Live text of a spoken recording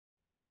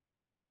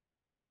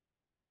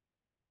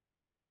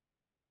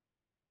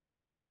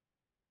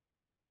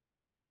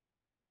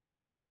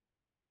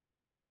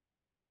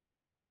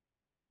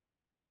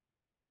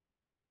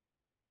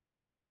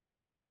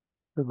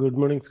Good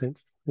morning,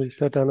 friends. We'll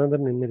start another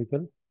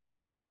numerical.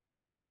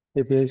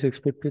 API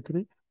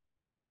 653.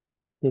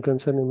 You can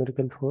say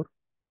numerical 4.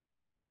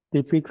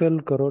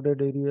 Typical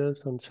corroded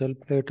areas on cell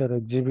plate are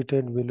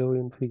exhibited below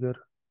in figure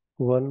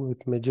 1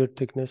 with measured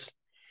thickness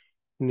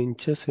in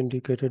inches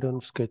indicated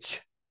on sketch.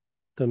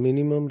 The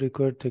minimum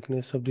required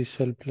thickness of the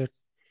cell plate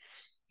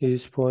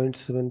is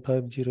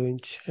 0.750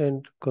 inch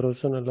and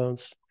corrosion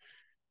allowance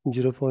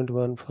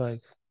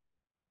 0.15.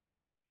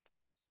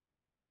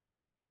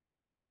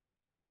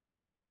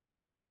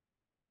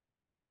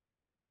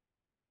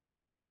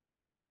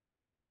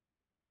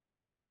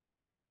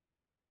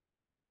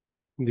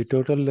 The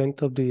total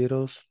length of the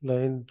arrows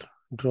line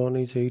drawn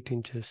is 8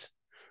 inches.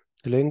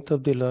 The length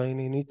of the line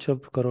in each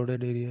of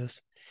corroded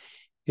areas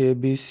A,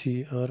 B,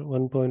 C are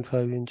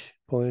 1.5 inch,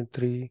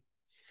 0.3,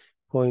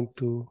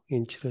 0.2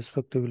 inch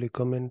respectively.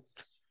 Comment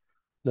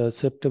the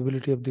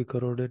acceptability of the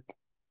corroded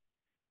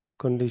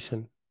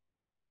condition.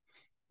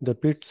 The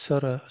pits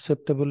are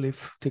acceptable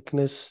if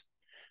thickness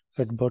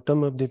at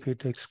bottom of the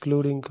pit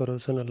excluding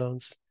corrosion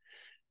allowance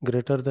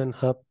greater than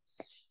half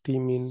T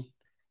mean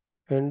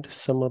and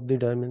sum of the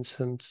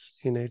dimensions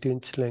in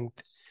 8-inch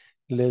length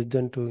less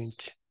than 2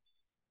 inch.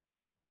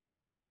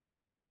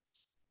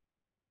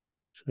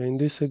 So in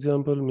this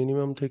example,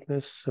 minimum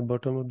thickness at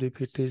bottom of the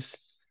pit is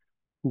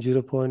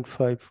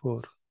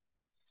 0.54.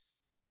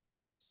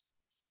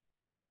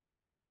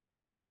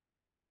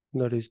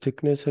 That is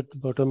thickness at the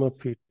bottom of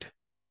pit.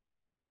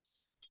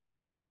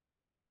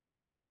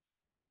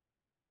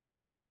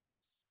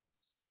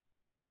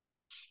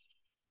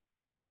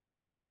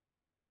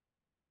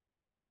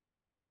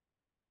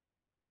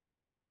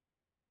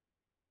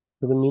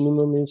 So the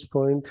minimum is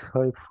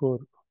 0.54.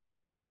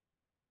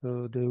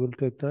 So they will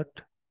take that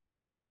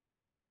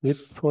with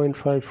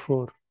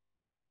 0.54.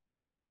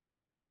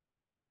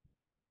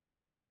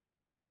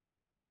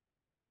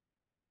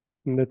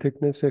 And the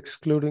thickness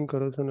excluding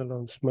corrosion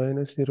allowance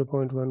minus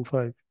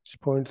 0.15 is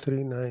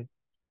 0.39.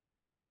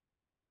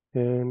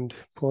 And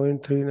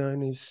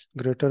 0.39 is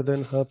greater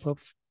than half of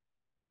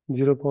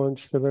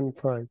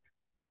 0.75.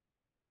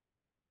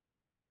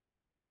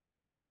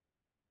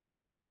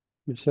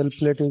 The cell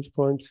plate is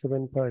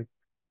 0.75.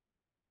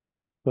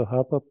 So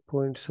half of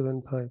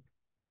 0.75.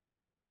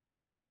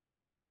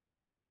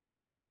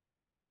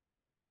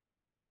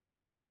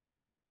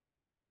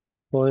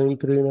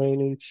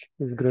 0.39 inch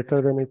is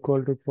greater than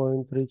equal to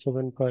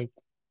 0.375.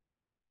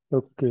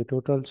 Okay,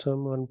 total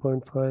sum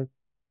 1.5,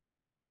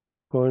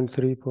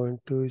 0.3,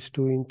 0.2 is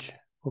 2 inch.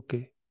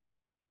 Okay,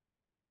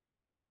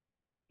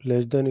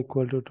 less than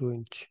equal to 2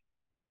 inch.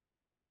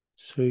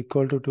 So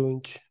equal to 2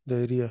 inch the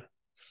area.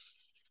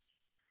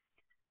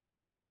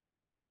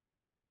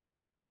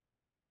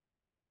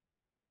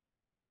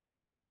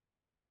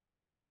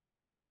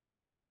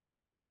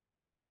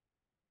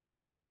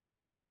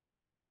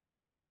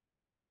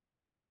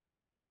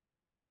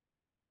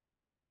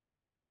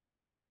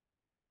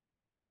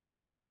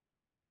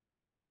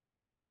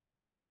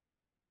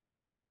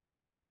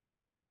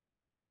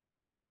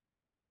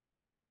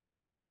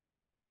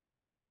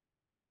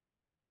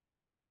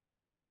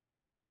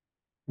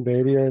 The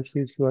area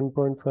is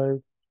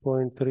 1.5,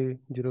 0.3,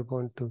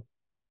 0.2.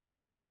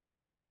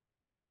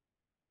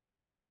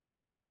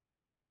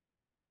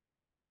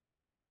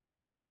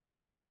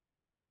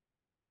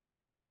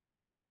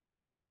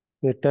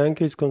 The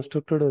tank is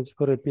constructed as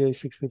per API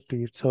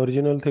 650. Its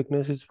original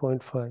thickness is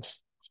 0.5.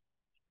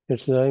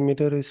 Its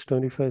diameter is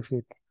 25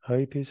 feet.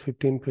 Height is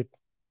 15 feet.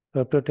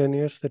 After 10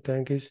 years, the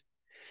tank is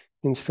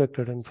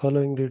inspected and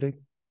following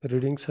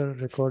readings are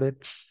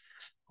recorded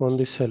on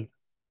the cell.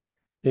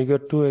 Figure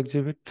 2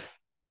 exhibit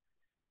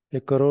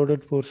a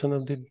corroded portion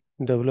of the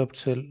developed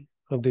cell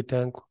of the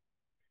tank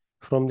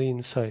from the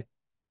inside.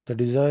 The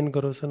design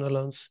corrosion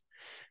allowance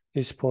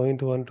is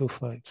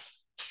 0.125.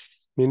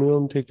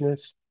 Minimum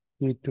thickness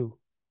E2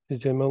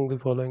 is among the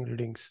following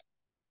readings.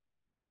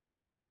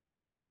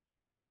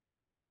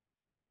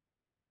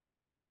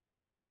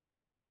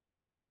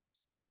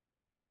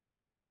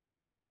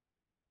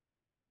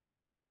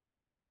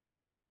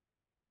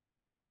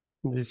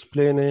 This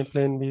plane A,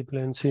 plane B,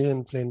 plane C,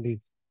 and plane D.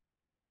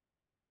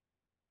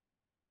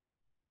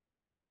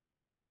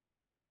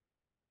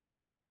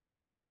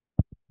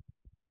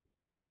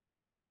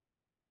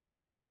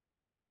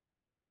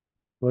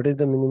 What is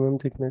the minimum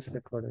thickness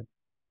recorded?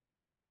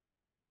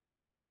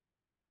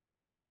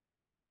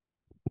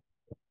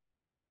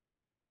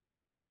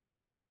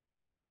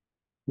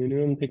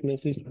 Minimum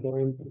thickness is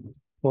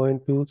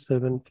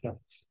 0.275.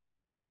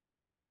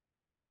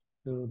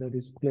 So that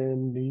is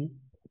plane D.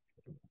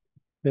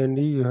 Plane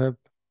D, you have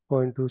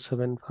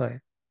 0.275.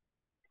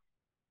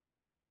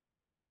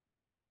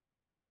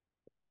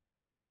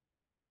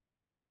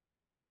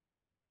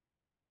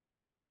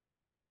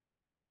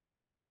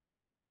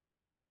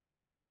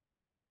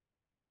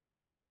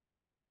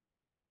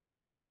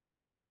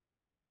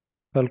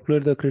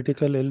 Calculate the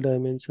critical L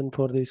dimension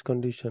for this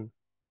condition.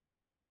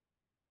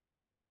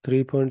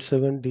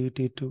 3.7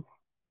 dt2.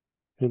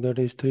 So that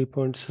is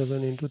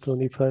 3.7 into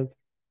 25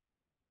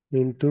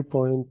 into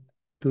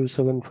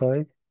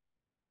 0.275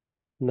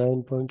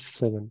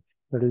 9.7.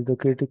 That is the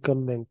critical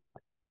length,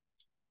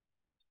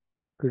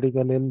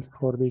 critical L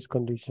for this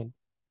condition.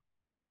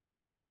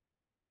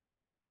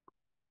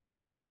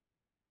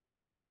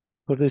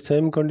 For the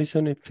same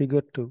condition in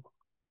figure 2,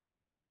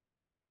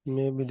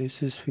 maybe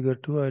this is figure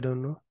 2, I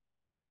don't know.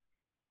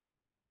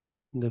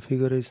 The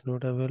figure is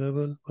not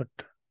available, but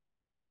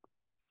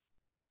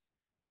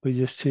we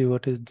just see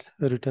what is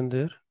written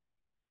there.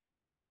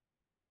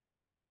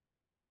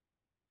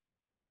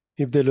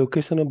 If the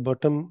location of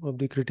bottom of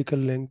the critical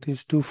length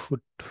is 2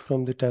 foot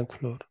from the tank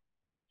floor,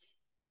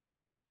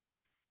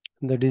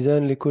 the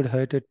design liquid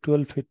height at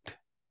 12 feet,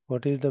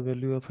 what is the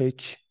value of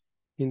H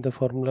in the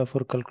formula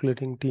for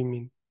calculating T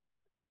mean?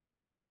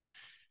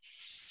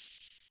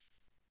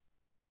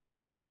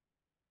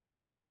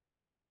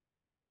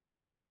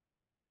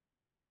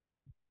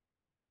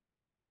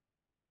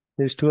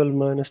 Is 12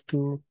 minus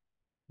 2,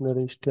 that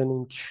is 10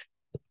 inch.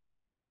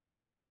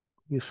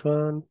 This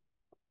one,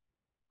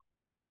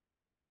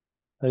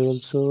 I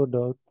also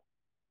doubt,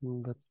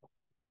 but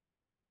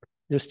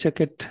just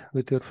check it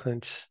with your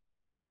friends.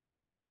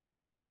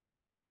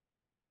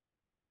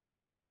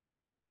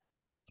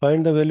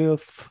 Find the value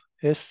of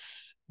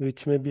S,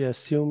 which may be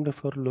assumed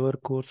for lower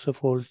cores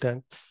of old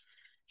tank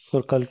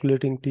for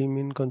calculating T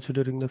mean,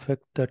 considering the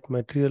fact that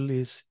material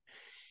is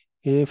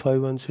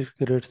A516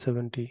 grade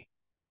 70.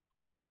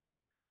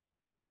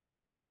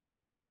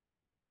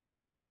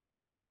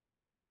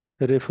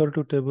 Refer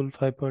to table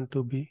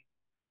 5.2b,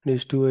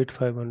 is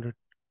 28500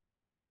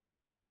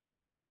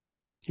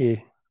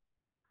 A.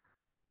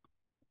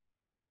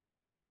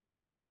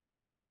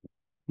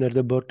 That's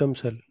the bottom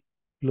cell,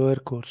 lower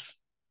cores.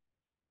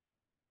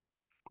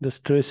 The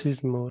stress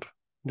is more.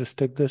 Just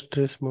take the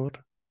stress more.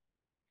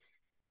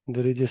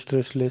 There is a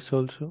stress less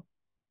also.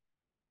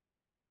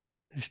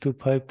 Is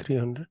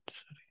 25300.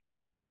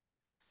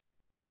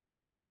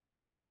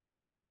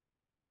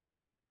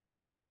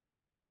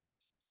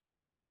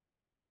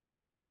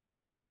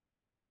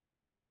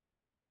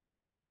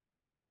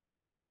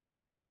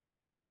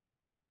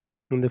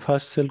 In the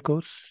first cell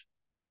course,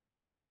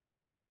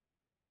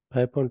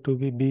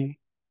 5.2b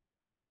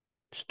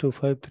is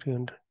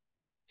 25300.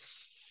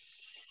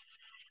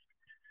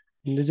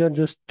 These are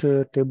just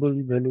table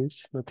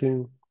values,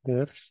 nothing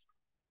there.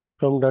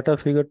 From data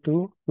figure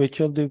 2, which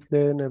of the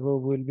plane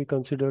above will be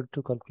considered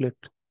to calculate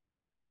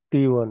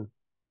T1?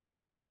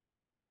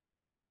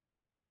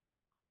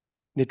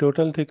 The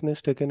total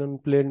thickness taken on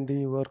plane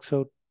D works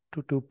out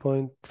to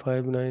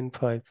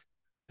 2.595,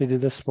 which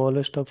is the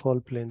smallest of all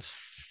planes.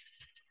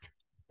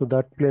 So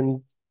that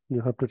plane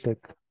you have to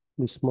take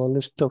the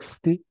smallest of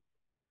the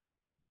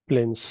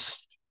planes.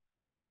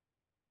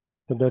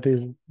 So that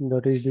is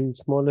the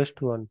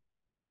smallest one.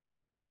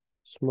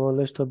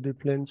 Smallest of the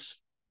planes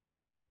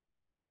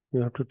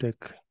you have to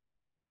take.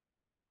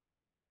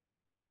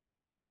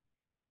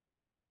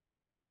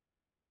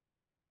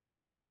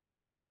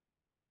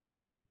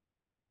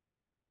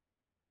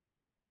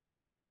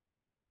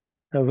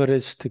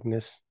 Average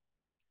thickness.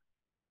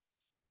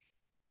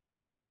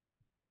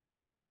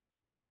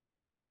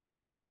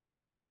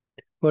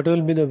 What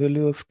will be the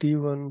value of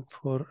T1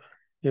 for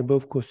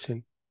above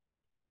question?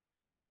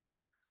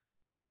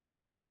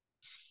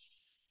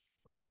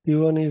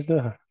 T1 is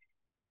the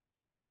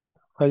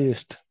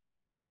highest.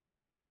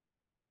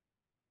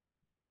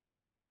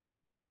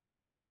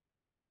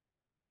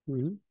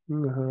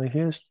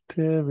 Highest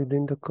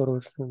within the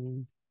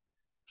corrosion.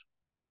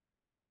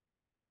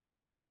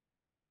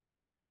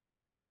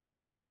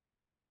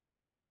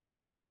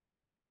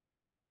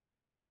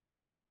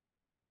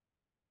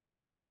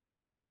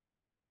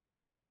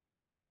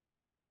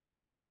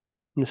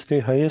 It's the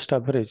highest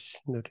average,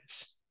 that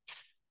is.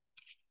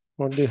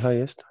 Not the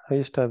highest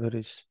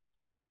average.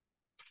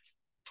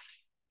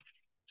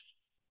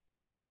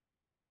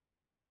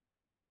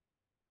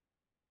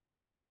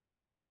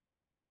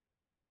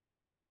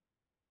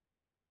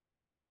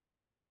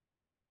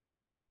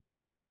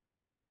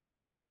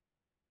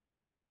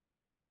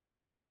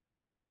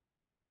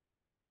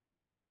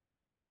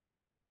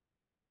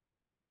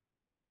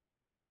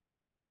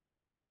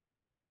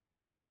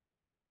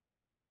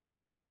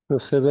 The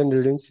 7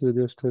 readings you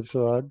just have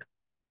to add.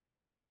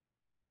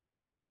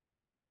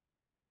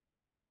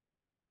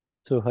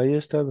 So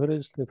highest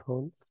average they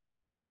found.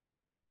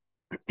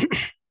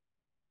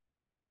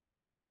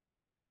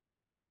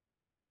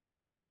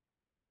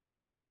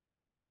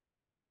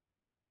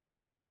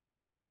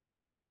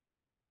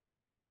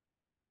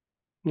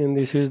 And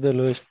this is the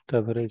lowest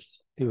average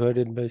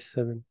divided by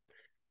 7.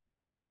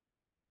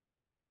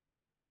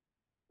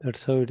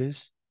 That's how it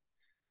is.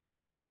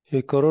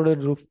 A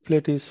corroded roof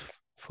plate is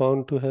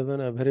found to have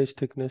an average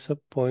thickness of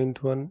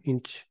 0.1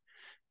 inch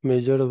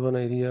measured over an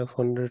area of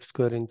 100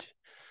 square inch.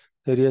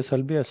 The area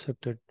shall be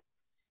accepted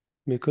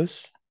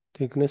because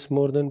thickness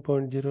more than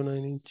 0.09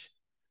 inch.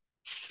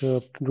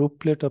 So roof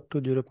plate up to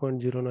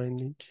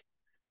 0.09 inch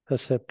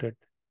accepted.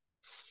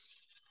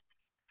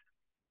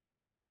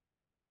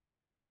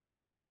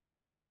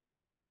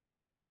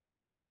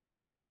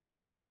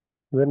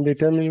 When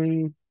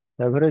determining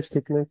average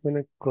thickness in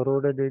a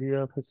corroded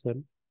area of a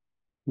cell,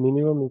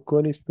 Minimum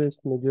equally spaced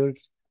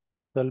measures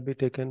shall be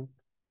taken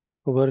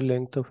over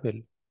length of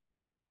L.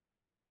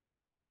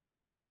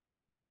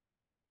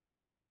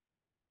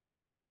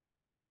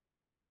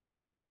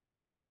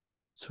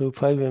 So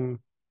 5 mm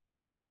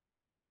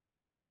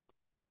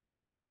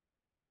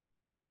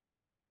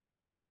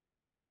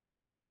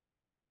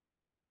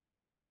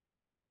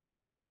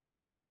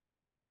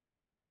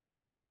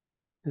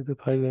is the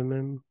 5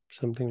 mm,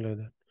 something like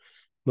that.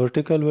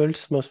 Vertical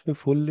welds must be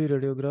fully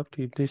radiographed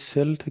if the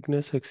cell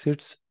thickness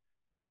exceeds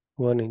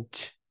 1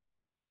 inch.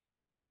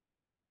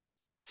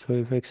 So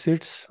if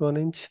exceeds 1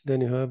 inch,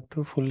 then you have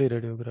to fully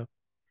radiograph.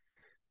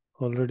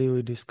 Already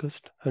we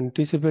discussed.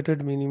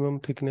 Anticipated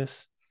minimum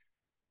thickness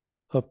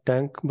of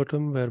tank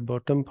bottom where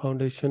bottom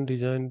foundation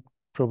design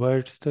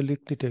provides the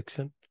leak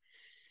detection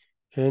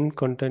and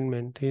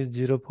containment is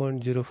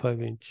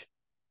 0.05 inch.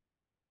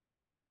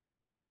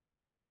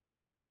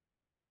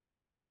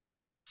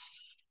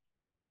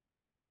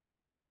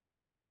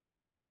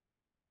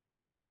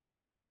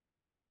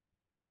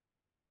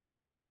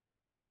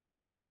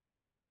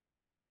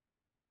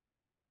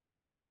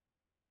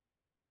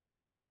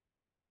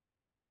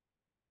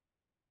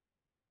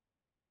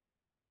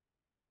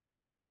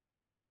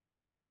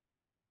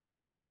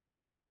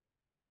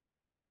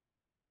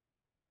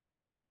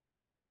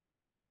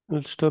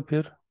 We'll stop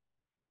here.